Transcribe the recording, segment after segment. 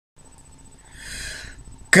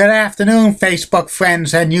Good afternoon, Facebook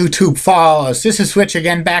friends and YouTube followers. This is Rich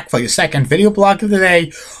again, back for your second video blog of the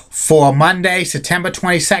day for Monday, September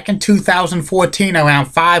 22nd, 2014, around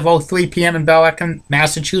 5:03 p.m. in Belleville,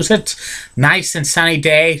 Massachusetts. Nice and sunny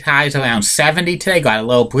day. Highs around 70 today. Got a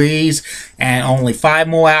little breeze, and only 5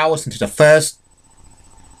 more hours until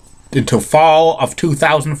fall of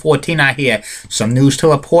 2014. I hear some news to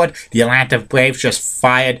report. The Atlanta Braves just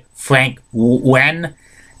fired Frank Wen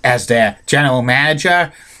as their general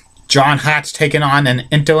manager. John Hart's taken on an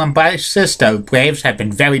interim basis. The Braves have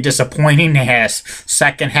been very disappointing. They had a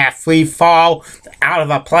second half free fall out of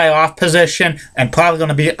a playoff position and probably going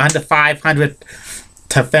to be under 500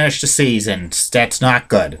 to finish the season. That's not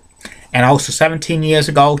good. And also 17 years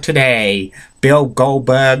ago today, Bill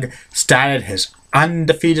Goldberg started his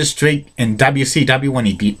undefeated streak in WCW when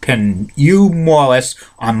he beat Hugh Morris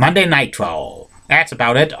on Monday Nitro. That's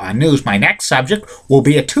about it on news. My next subject will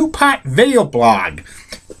be a 2-part video blog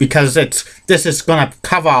because this is going to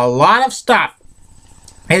cover a lot of stuff.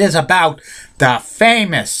 It is about the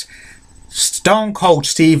famous Stone Cold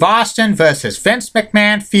Steve Austin versus Vince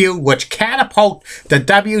McMahon feud, which catapulted the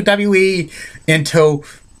WWE into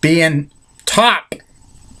being top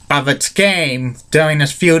of its game during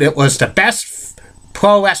this feud. It was the best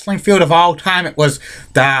pro wrestling feud of all time. It was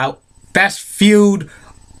the best feud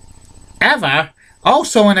ever.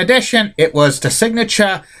 Also, in addition, it was the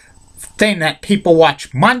signature thing that people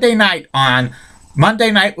watch Monday night on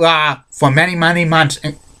Monday Night Raw for many, many months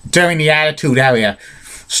during the Attitude Era.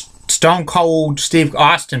 Stone Cold Steve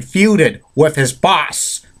Austin feuded with his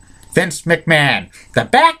boss, Vince McMahon. The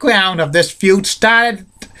background of this feud started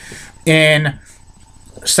in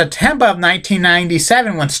September of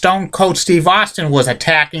 1997 when Stone Cold Steve Austin was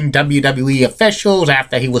attacking WWE officials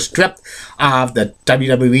after he was stripped of the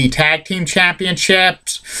WWE Tag Team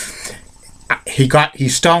Championships. He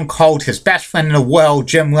Stone Cold his best friend in the world,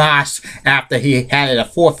 Jim Ross, after he had to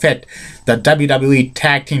forfeit the WWE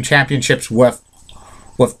Tag Team Championships with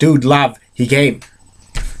Dude Love. He gave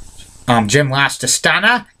Jim Ross the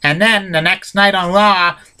stunner, and then the next night on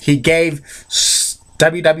Raw, he gave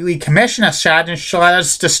WWE Commissioner Sergeant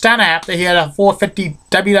Slaughter's the stunner after he had a 450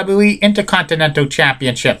 WWE Intercontinental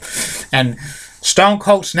Championship. And Stone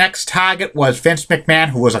Cold's next target was Vince McMahon,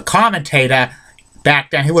 who was a commentator back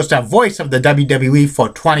then. He was the voice of the WWE for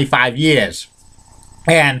 25 years.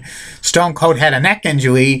 And Stone Cold had a neck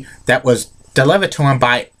injury that was delivered to him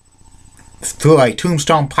through a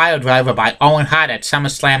tombstone pile driver by Owen Hart at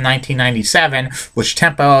SummerSlam 1997, which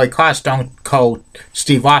temporarily caused Stone Cold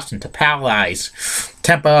Steve Austin to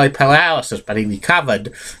temporary paralysis, but he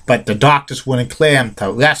recovered. But the doctors wouldn't clear him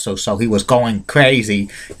to wrestle, so he was going crazy.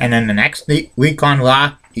 And then the next week on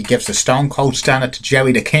Raw, he gives the Stone Cold Stunner to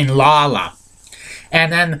Jerry the King Lawler.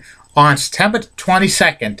 And then on September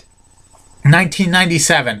 22nd,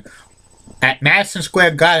 1997, at Madison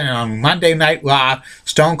Square Garden on Monday Night Raw,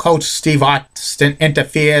 Stone Cold Steve Austin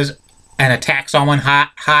interferes and attacks Owen Hart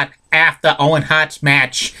after Owen Hart's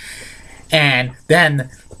match. And then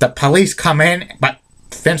the police come in, but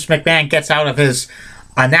Vince McMahon gets out of his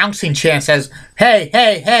announcing chair and says,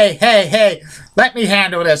 hey, let me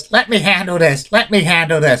handle this, let me handle this, let me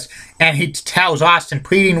handle this. And he tells Austin,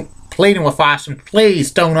 pleading with Austin, please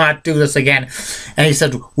do not do this again. And he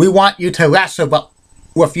said, we want you to wrestle, but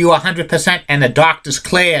with you 100%, and the doctor's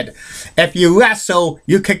cleared. If you wrestle,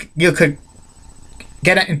 you could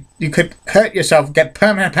hurt yourself, get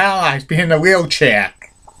permanent paralyzed, be in a wheelchair.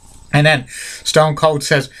 And then Stone Cold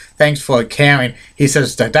says, thanks for caring. He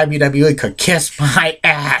says the WWE could kiss my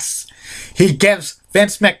ass. He gives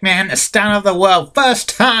Vince McMahon a stunner of the world. First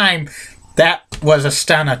time that was a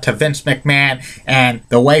stunner to Vince McMahon, and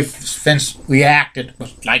the way Vince reacted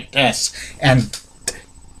was like this. And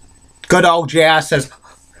good old JR says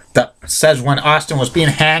when Austin was being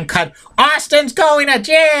handcuffed, Austin's going to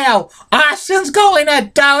jail! Austin's going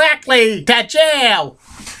directly to jail!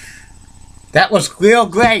 That was real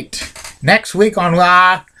great. Next week on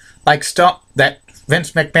Raw, that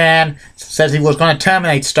Vince McMahon says he was going to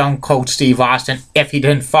terminate Stone Cold Steve Austin if he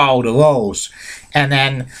didn't follow the rules. And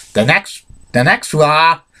then the next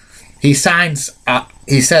Raw, he signs,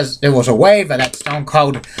 he says there was a waiver that Stone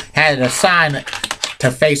Cold had to sign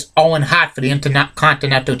to face Owen Hart for the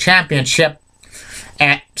Intercontinental Championship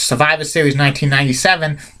at Survivor Series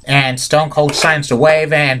 1997, and Stone Cold signs the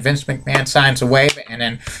waiver, and Vince McMahon signs the waiver, and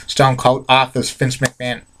then Stone Cold offers Vince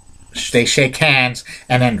McMahon, they shake hands,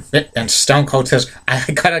 and then Stone Cold says, I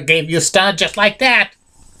could have gave you a stunner just like that.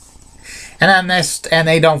 And then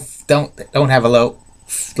they don't have a little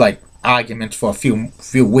arguments for a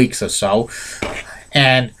few weeks or so,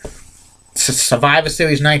 and Survivor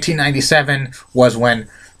Series 1997 was when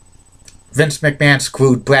Vince McMahon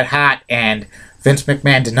screwed Bret Hart, and Vince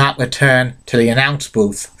McMahon did not return to the announce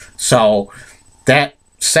booth. So that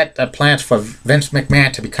set the plans for Vince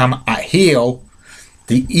McMahon to become a heel,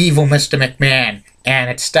 the evil Mr. McMahon.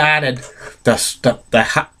 And it started the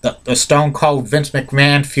Stone Cold Vince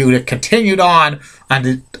McMahon feud. It continued on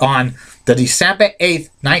the December 8th,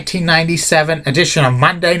 1997 edition of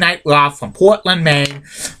Monday Night Raw from Portland, Maine,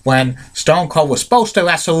 when Stone Cold was supposed to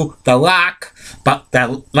wrestle The Rock, but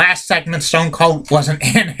the last segment Stone Cold wasn't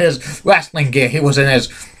in his wrestling gear. He was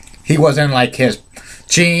in like his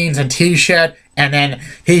jeans and t-shirt, and then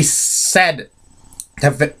he said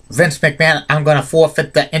to Vince McMahon, "I'm going to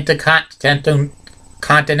forfeit the Intercontinental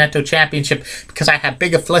Championship because I have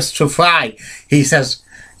bigger fish to fry." He says,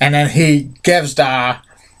 and then he gives the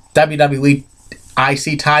WWE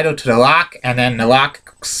IC title to The Rock, and then The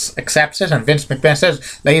Rock accepts it, and Vince McMahon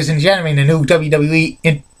says, "Ladies and gentlemen, the new WWE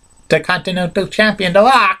Intercontinental Champion, The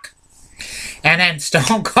Rock." And then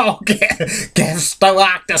Stone Cold gives The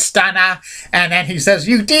Rock the stunner, and then he says,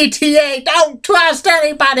 "You DTA, don't trust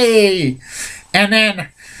anybody. And then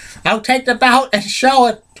I'll take the belt and show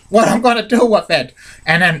it what I'm going to do with it."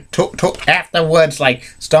 And then afterwards, like,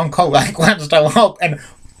 Stone Cold like runs the rope and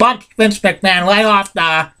bumps Vince McMahon right off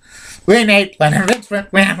the ring apron, and Vince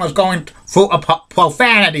McMahon was going through a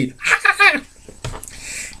profanity.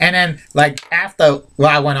 And then, like, after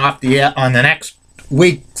Raw went off the air on the next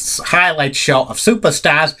week's highlight show of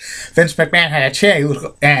Superstars, Vince McMahon had a chair,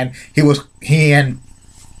 he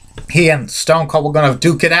and Stone Cold were going to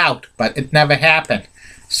duke it out, but it never happened.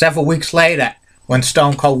 Several weeks later, when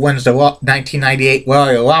Stone Cold wins the 1998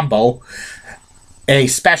 Royal Rumble, a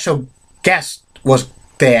special guest was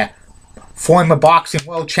there. Former boxing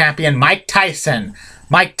world champion Mike Tyson.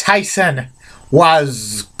 Mike Tyson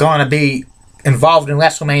was going to be involved in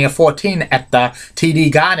WrestleMania 14 at the TD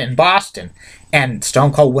Garden in Boston. And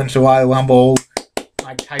Stone Cold wins the Royal Rumble.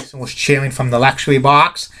 Mike Tyson was cheering from the luxury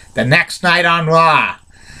box. The next night on Raw,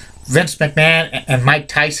 Vince McMahon and Mike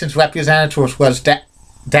Tyson's representative was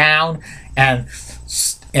down, and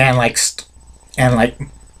like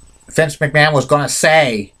Vince McMahon was going to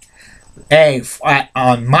say, "Hey,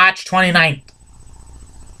 on March 29th,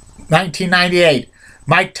 1998,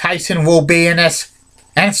 Mike Tyson will be in this."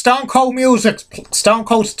 And Stone Cold's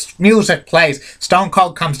music plays. Stone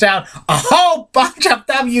Cold comes down. A whole bunch of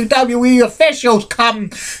WWE officials come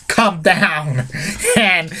down,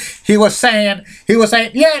 and he was saying,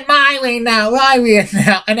 "You're in my ring now, my ring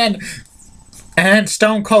now." And then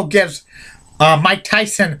Stone Cold gives Mike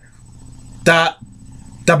Tyson the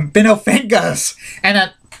middle fingers, and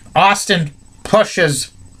then Austin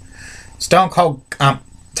pushes Stone Cold.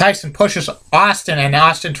 Tyson pushes Austin, and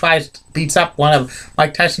Austin beats up one of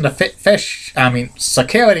Mike Tyson's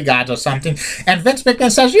security guards or something. And Vince McMahon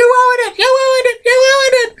says, "You ruined it! You ruined it! You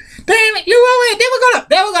ruined it! Damn it! You ruined it!"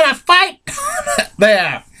 They were gonna fight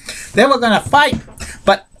there. They were gonna fight,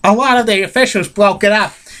 but a lot of the officials broke it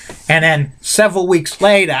up. And then several weeks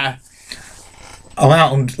later,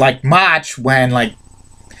 around like March, when like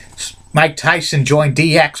Mike Tyson joined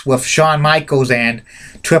DX with Shawn Michaels and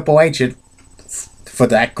Triple H for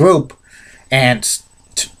that group, and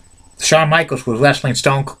Shawn Michaels was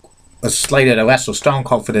slated to wrestle Stone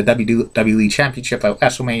Cold for the WWE Championship at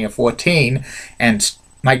WrestleMania 14, and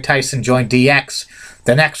Mike Tyson joined DX.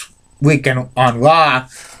 The next weekend on Raw,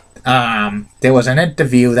 there was an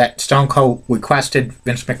interview that Stone Cold requested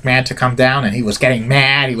Vince McMahon to come down, and he was getting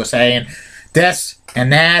mad. He was saying this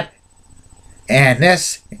and that and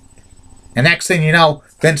this, and next thing you know,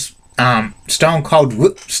 Stone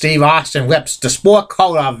Cold Steve Austin rips the sport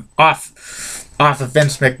coat off of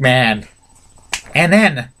Vince McMahon. And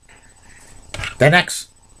then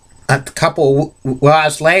a couple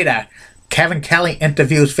hours later, Kevin Kelly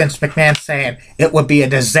interviews Vince McMahon saying it would be a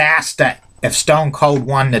disaster if Stone Cold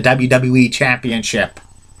won the WWE Championship.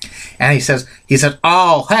 And he says,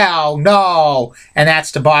 "Oh, hell no." And that's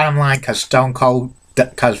the bottom line, because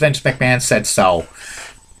Vince McMahon said so.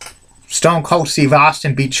 Stone Cold Steve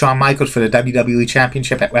Austin beat Shawn Michaels for the WWE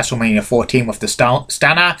Championship at WrestleMania 14 with the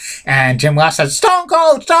stunner, and Jim Ross said, "Stone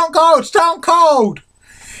Cold, Stone Cold, Stone Cold."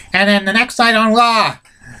 And then the next night on Raw,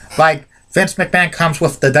 like, Vince McMahon comes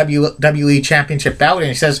with the WWE Championship belt, and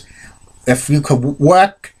he says, "If you could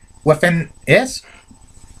work within this,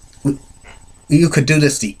 you could do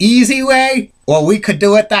this the easy way, or we could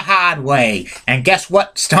do it the hard way." And guess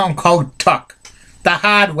what Stone Cold took? The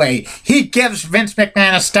hard way. He gives Vince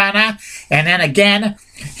McMahon a stunner, and then again,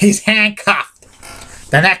 he's handcuffed.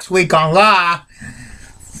 The next week on Raw,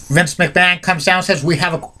 Vince McMahon comes down and says, we're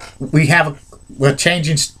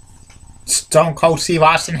changing. Stone Cold Steve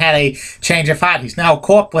Austin had a change of heart. He's now a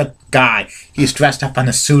corporate guy. He's dressed up in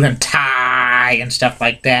a suit and tie. high and stuff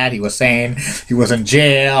like that. He was saying he was in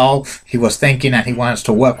jail. He was thinking that he wants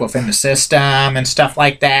to work within the system and stuff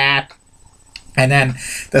like that. And then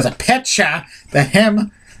there's a picture that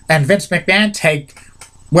him and Vince McMahon take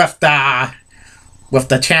with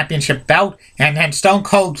the championship belt, and then Stone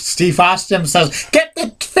Cold Steve Austin says, "Get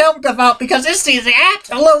the film developed because this is the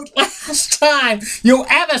absolute last time you'll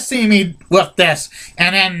ever see me with this."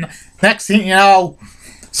 And then next thing you know,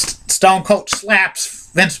 Stone Cold slaps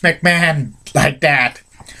Vince McMahon like that.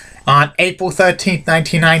 On April 13th,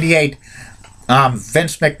 1998,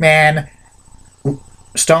 Vince McMahon,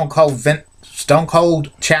 Stone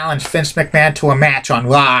Cold challenged Vince McMahon to a match on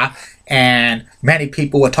Raw, and many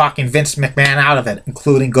people were talking Vince McMahon out of it,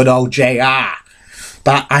 including good old JR.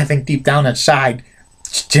 But I think deep down inside,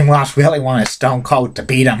 Jim Ross really wanted Stone Cold to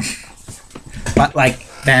beat him. But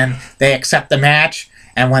then they accept the match,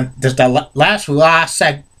 and when there's the last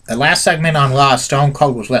segment on Raw, Stone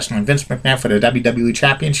Cold was wrestling Vince McMahon for the WWE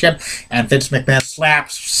Championship, and Vince McMahon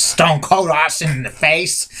slaps Stone Cold Austin in the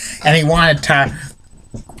face, and he wanted to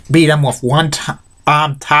beat him with one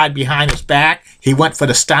arm tied behind his back. He went for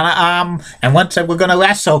the stunner arm, and once said, "We're going to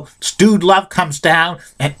wrestle." Dude Love comes down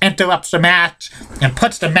and interrupts the match and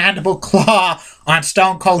puts the mandible claw on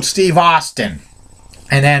Stone Cold Steve Austin.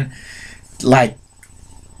 And then,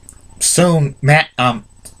 soon,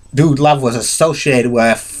 Dude Love was associated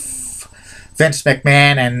with Vince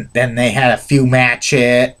McMahon, and then they had a few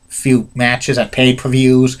matches at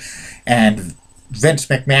pay-per-views, and Vince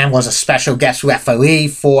McMahon was a special guest referee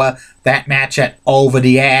for that match at Over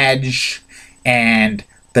the Edge, and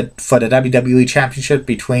for the WWE Championship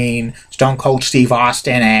between Stone Cold Steve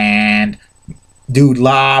Austin and Dude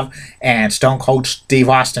Love, and Stone Cold Steve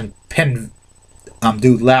Austin pinned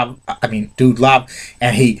Dude Love,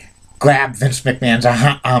 and he grabbed Vince McMahon's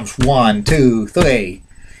arms, 1, 2, 3,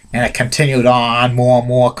 and it continued on, more and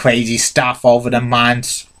more crazy stuff over the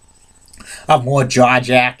months. Of more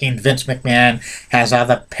jaw-jacking. Vince McMahon has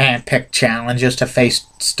other hand-picked challenges to face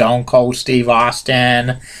Stone Cold Steve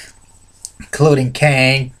Austin, including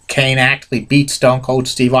Kane. Kane actually beat Stone Cold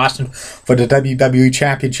Steve Austin for the WWE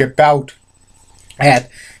Championship belt at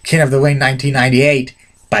King of the Ring 1998,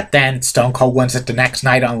 but then Stone Cold wins it the next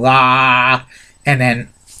night on Raw, and then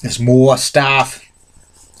there's more stuff.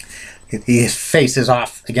 He faces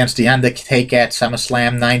off against The Undertaker at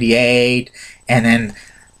SummerSlam 98, and then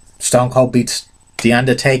Stone Cold beats The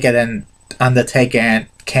Undertaker, then Undertaker and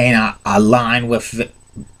Kane are aligned with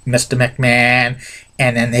Mr. McMahon,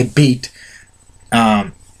 and then they beat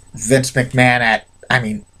Vince McMahon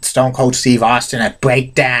Stone Cold Steve Austin at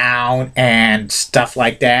Breakdown and stuff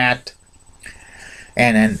like that.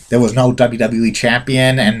 And then there was no WWE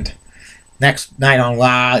champion, and next night on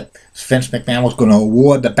Raw, Vince McMahon was going to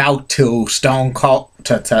award the belt to Stone Cold,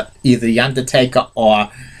 to either The Undertaker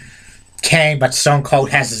or Kane, but Stone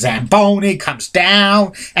Cold has a Zamboni, comes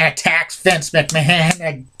down and attacks Vince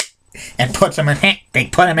McMahon and puts him in they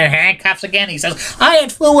put him in handcuffs again. He says, "I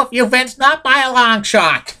ain't through with you, Vince, not by a long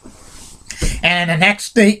shot." And the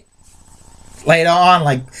next day, later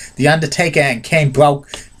on, The Undertaker and Kane broke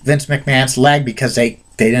Vince McMahon's leg because they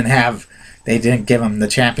didn't give him the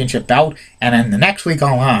championship belt. And then the next week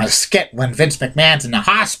on a skit when Vince McMahon's in the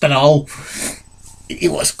hospital,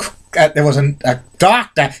 there was a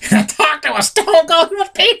doctor, and the doctor was Stone Cold with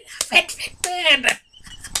Vince McMahon.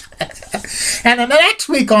 And then the next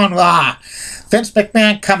week on Raw, Vince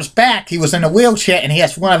McMahon comes back. He was in a wheelchair, and he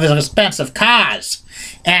has one of his expensive cars.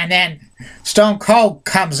 And then Stone Cold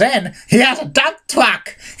comes in. He has a dump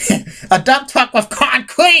truck. A dump truck with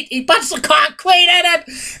concrete. He puts the concrete in it,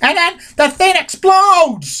 and then the thing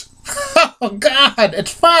explodes. Oh, God.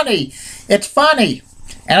 It's funny. It's funny.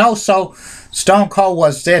 And also, Stone Cold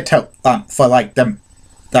was there for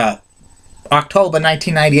the October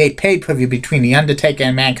 1998 pay-per-view between The Undertaker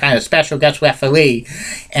and Mankind, a special guest referee.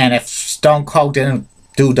 And if Stone Cold didn't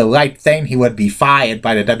do the right thing, he would be fired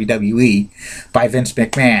by the WWE, by Vince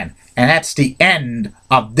McMahon. And that's the end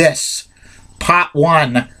of this part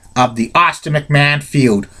 1 of the Austin McMahon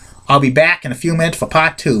feud. I'll be back in a few minutes for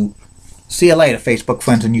part 2. See you later, Facebook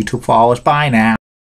friends and YouTube followers. Bye now.